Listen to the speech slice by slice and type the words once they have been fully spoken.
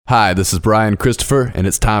Hi, this is Brian Christopher, and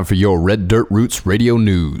it's time for your Red Dirt Roots Radio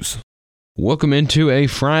News. Welcome into a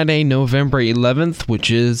Friday, November 11th,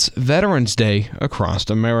 which is Veterans Day across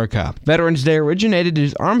America. Veterans Day originated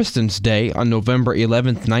as Armistice Day on November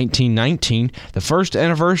 11th, 1919, the first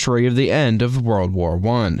anniversary of the end of World War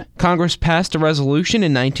I. Congress passed a resolution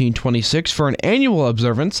in 1926 for an annual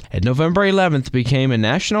observance, and November 11th became a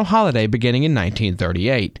national holiday beginning in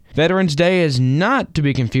 1938. Veterans Day is not to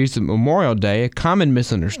be confused with Memorial Day, a common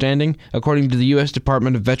misunderstanding, according to the U.S.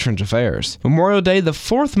 Department of Veterans Affairs. Memorial Day, the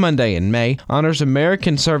fourth Monday in May, honors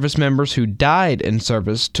American service members who died in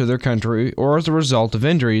service to their country or as a result of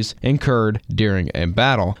injuries incurred during a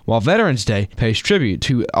battle, while Veterans Day pays tribute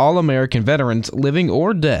to all American veterans, living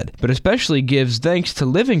or dead, but especially gives thanks to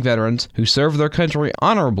living veterans who served their country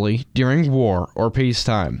honorably during war or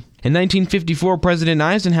peacetime. In 1954, President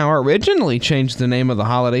Eisenhower originally changed the name of the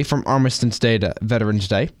holiday from Armistice Day to Veterans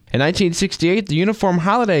Day. In 1968, the Uniform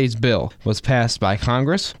Holidays Bill was passed by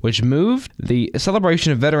Congress, which moved the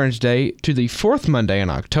celebration of Veterans Day to the fourth Monday in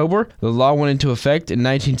October. The law went into effect in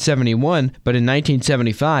 1971, but in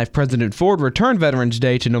 1975, President Ford returned Veterans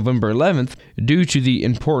Day to November 11th due to the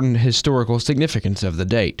important historical significance of the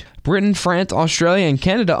date. Britain, France, Australia, and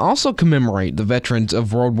Canada also commemorate the veterans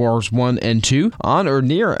of World Wars I and II on or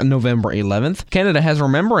near November 11th. Canada has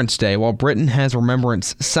Remembrance Day, while Britain has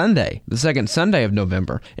Remembrance Sunday, the second Sunday of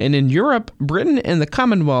November. And in Europe, Britain, and the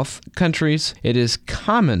Commonwealth countries, it is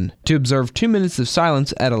common to observe 2 minutes of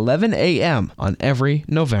silence at 11 a.m. on every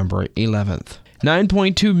November 11th.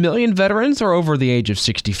 9.2 million veterans are over the age of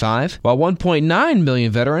 65, while 1.9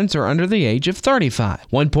 million veterans are under the age of 35.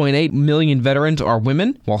 1.8 million veterans are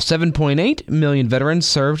women, while 7.8 million veterans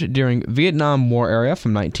served during Vietnam War era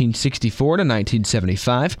from 1964 to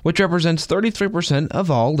 1975, which represents 33% of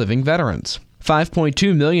all living veterans.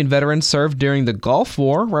 5.2 million veterans served during the Gulf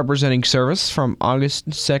War, representing service from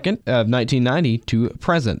August 2nd of 1990 to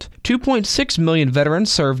present. 2.6 million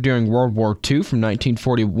veterans served during World War II from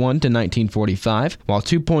 1941 to 1945, while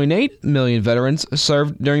 2.8 million veterans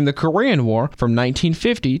served during the Korean War from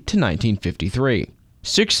 1950 to 1953.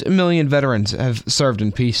 6 million veterans have served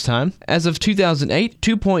in peacetime. As of 2008,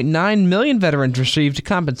 2.9 million veterans received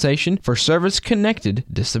compensation for service-connected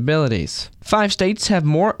disabilities. 5 states have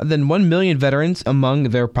more than 1 million veterans among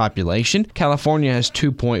their population. California has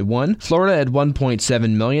 2.1, Florida at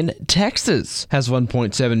 1.7 million, Texas has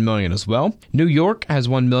 1.7 million as well, New York has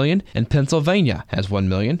 1 million, and Pennsylvania has 1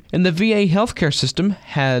 million. And the VA healthcare system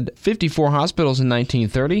had 54 hospitals in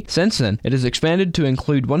 1930. Since then, it has expanded to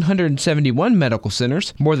include 171 medical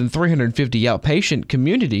centers, more than 350 outpatient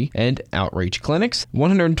community and outreach clinics,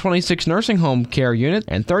 126 nursing home care units,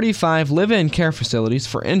 and 35 live-in care facilities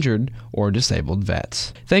for injured or disabled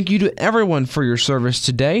vets. Thank you to everyone for your service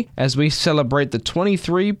today as we celebrate the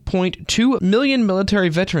 23.2 million military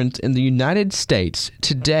veterans in the United States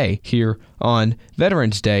today here on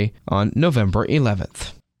Veterans Day on November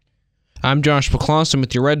 11th. I'm Josh McClawson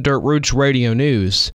with your Red Dirt Roots Radio News.